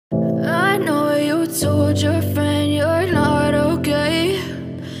told your friend you're not okay,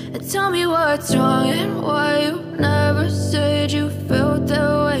 and tell me what's wrong and why you never said you felt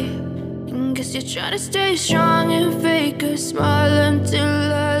that way. And guess you're trying to stay strong and fake a smile until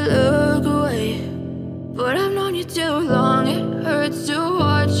I look away. But I've known you too long, it hurts to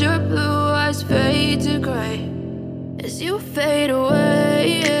watch your blue eyes fade to gray as you fade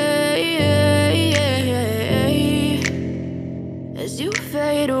away, as you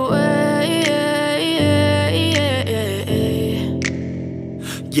fade away.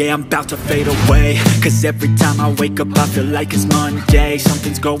 Yeah, I'm about to fade away, cause every time I wake up I feel like it's Monday.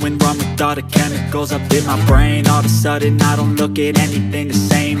 Something's going wrong with all the chemicals up in my brain. All of a sudden I don't look at anything the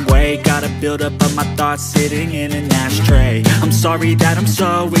same way. Got a buildup of my thoughts sitting in an ashtray. I'm sorry that I'm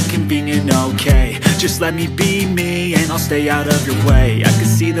so inconvenient, okay. Just let me be me and I'll stay out of your way. I can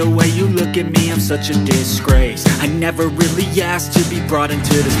see the way you look at me, I'm such a disgrace. I never really asked to be brought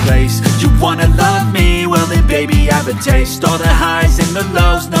into this place. You wanna love me? Well then baby I have a taste. All the highs and the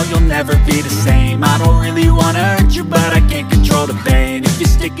lows, no you'll never be the same. I don't really wanna hurt you but I can't control the pain. If you're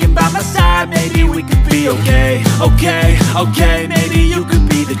sticking by my side maybe we could be okay. Okay, maybe you could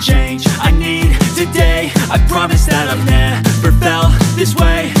be the change I need today. I promise that I've never felt this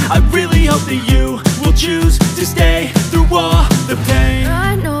way. I really hope that you will choose to stay through all the pain.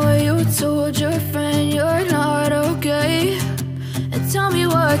 I know you told your friend you're not okay, and tell me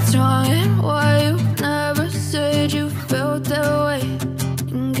what's wrong and why you never said you felt that way.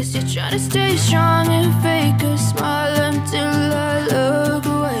 And guess you're trying to stay strong and fake a smile until I look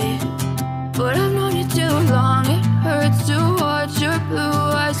away. But I've known you too long, it hurts to watch your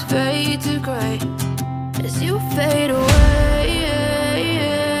blue eyes fade to gray as you fade away,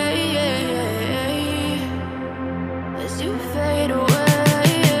 as you fade away,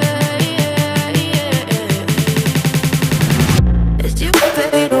 as you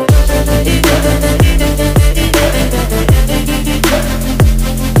fade away.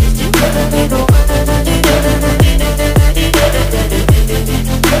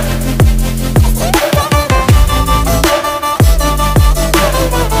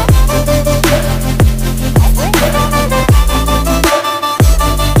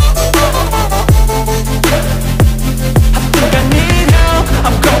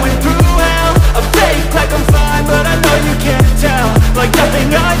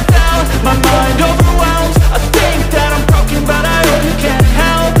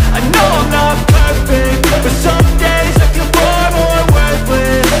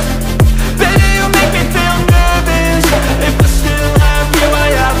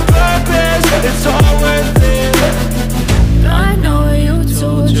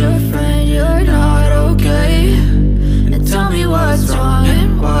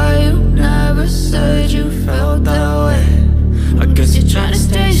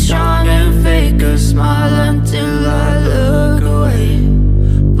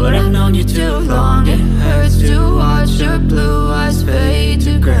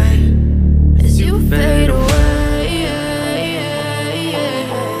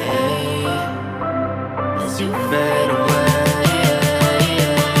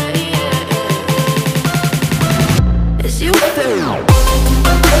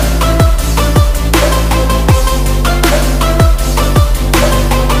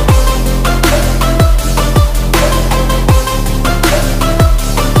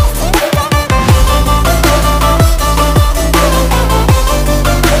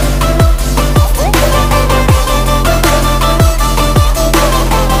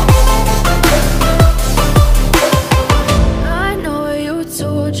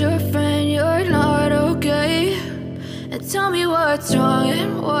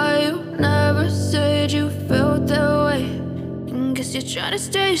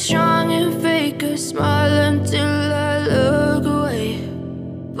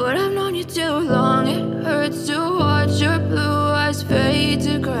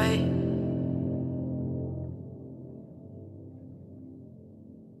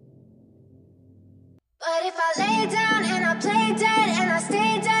 But if I lay down and I play dead and I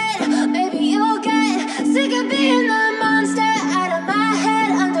stay dead, maybe you'll get sick of being the monster out of my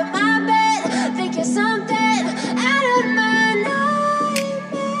head, under my bed. Think you're something out of my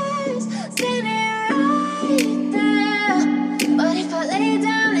nightmares, standing right there. But if I lay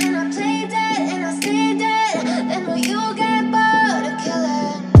down and I play dead and I stay dead, then will you get bored of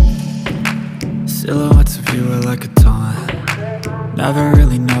killing me? Silhouettes of you are like a taunt. Never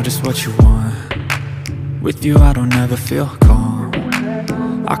really know just what you want. With you I don't ever feel calm.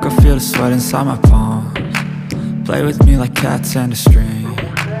 I can feel the sweat inside my palms. Play with me like cats and a string.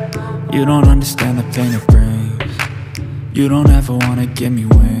 You don't understand the pain it brings. You don't ever wanna give me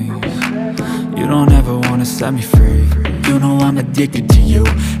wings. You don't ever wanna set me free. You know I'm addicted to you,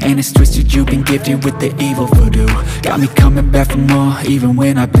 and it's twisted, you've been gifted with the evil voodoo. Got me coming back for more, even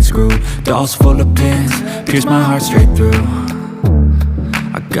when I've been screwed. Dolls full of pins, pierce my heart straight through.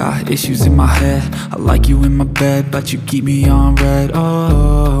 I got issues in my head, I like you in my bed, but you keep me on red.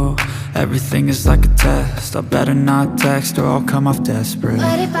 Oh, everything is like a test, I better not text or I'll come off desperate.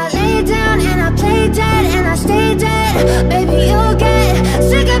 But if I lay down and I play dead and I stay dead, baby, you'll get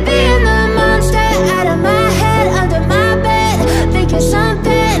sick of being the monster out of my head, under my bed, thinking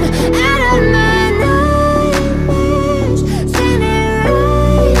something out of my nightmares, standing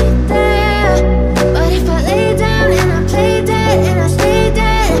right there. But if I lay down and I play dead and I stay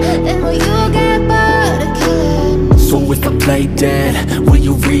dead, then will you get bored of killing me? So if I play dead, will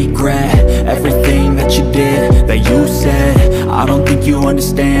you regret everything that you did, that you said? I don't think you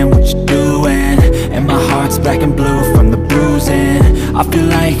understand what you're doing, and my heart's black and blue from the bruising. I feel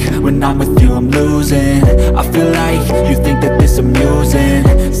like when I'm with you I'm losing. I feel like you think that this amusing,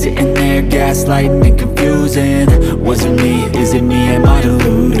 sitting there gaslighting and confusing. Was it me? Is it me? Am I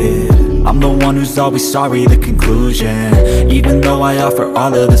deluded? I'm the one who's always sorry, the conclusion, even though I offer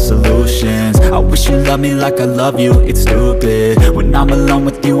all of the solutions. I wish you loved me like I love you, it's stupid. When I'm alone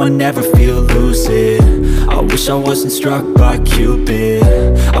with you I never feel lucid. I wish I wasn't struck by Cupid.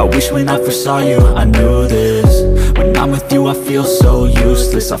 I wish when I first saw you I knew this. When I'm with you I feel so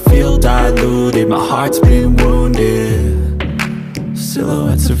useless, I feel diluted, my heart's been wounded.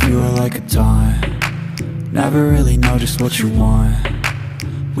 Silhouettes of you are like a taunt, never really know just what you want.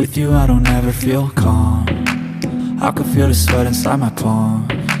 With you I don't ever feel calm, I can feel the sweat inside my palm.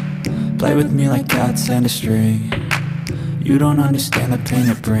 Play with me like cats and a string. You don't understand the pain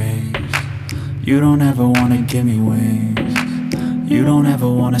it brings. You don't ever wanna give me wings. You don't ever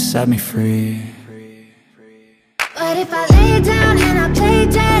wanna set me free. But if I lay down and I play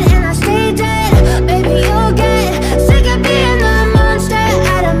dead and I stay dead, baby, you'll get sick of being the monster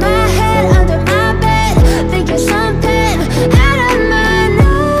out of my head, under my bed, thinking something out of my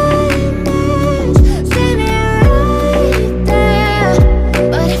nightmares, standing right there.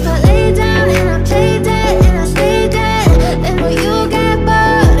 But if I lay down and I play dead and I stay dead, then will you get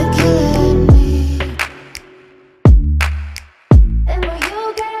bored of killing me? Then will you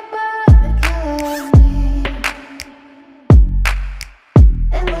get bored of killing me?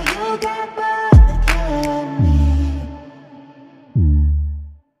 And will you get bored of killing me?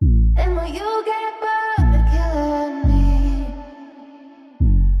 And will you get bored of killing me?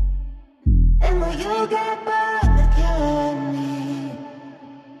 And will you get bored of killing me?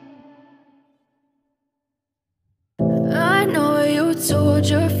 I know you told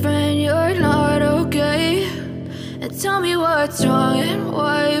your friend you're not okay, and tell me what's wrong and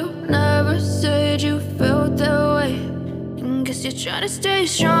why you never said you felt that way. And guess you're trying to stay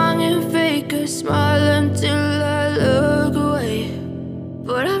strong and fake a smile until I look away.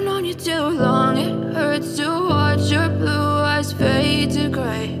 But I've known you too long, it hurts to watch your blue eyes fade to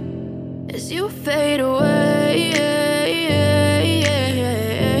gray as you fade away,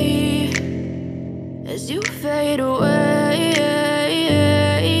 as you fade away.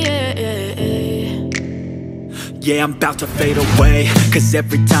 Yeah, I'm about to fade away, cause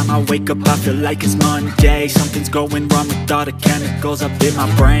every time I wake up I feel like it's Monday. Something's going wrong with all the chemicals up in my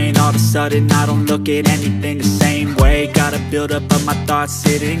brain. All of a sudden I don't look at anything the same way. Got a buildup of my thoughts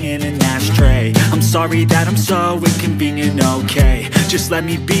sitting in an ashtray. I'm sorry that I'm so inconvenient, okay. Just let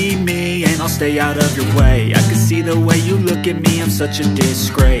me be me and I'll stay out of your way. I can see the way you look at me, I'm such a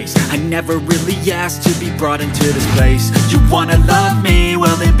disgrace. I never really asked to be brought into this place. You wanna love me?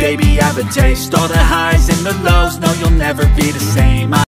 Well then baby I have a taste. All the highs and the lows, no you'll never be the same.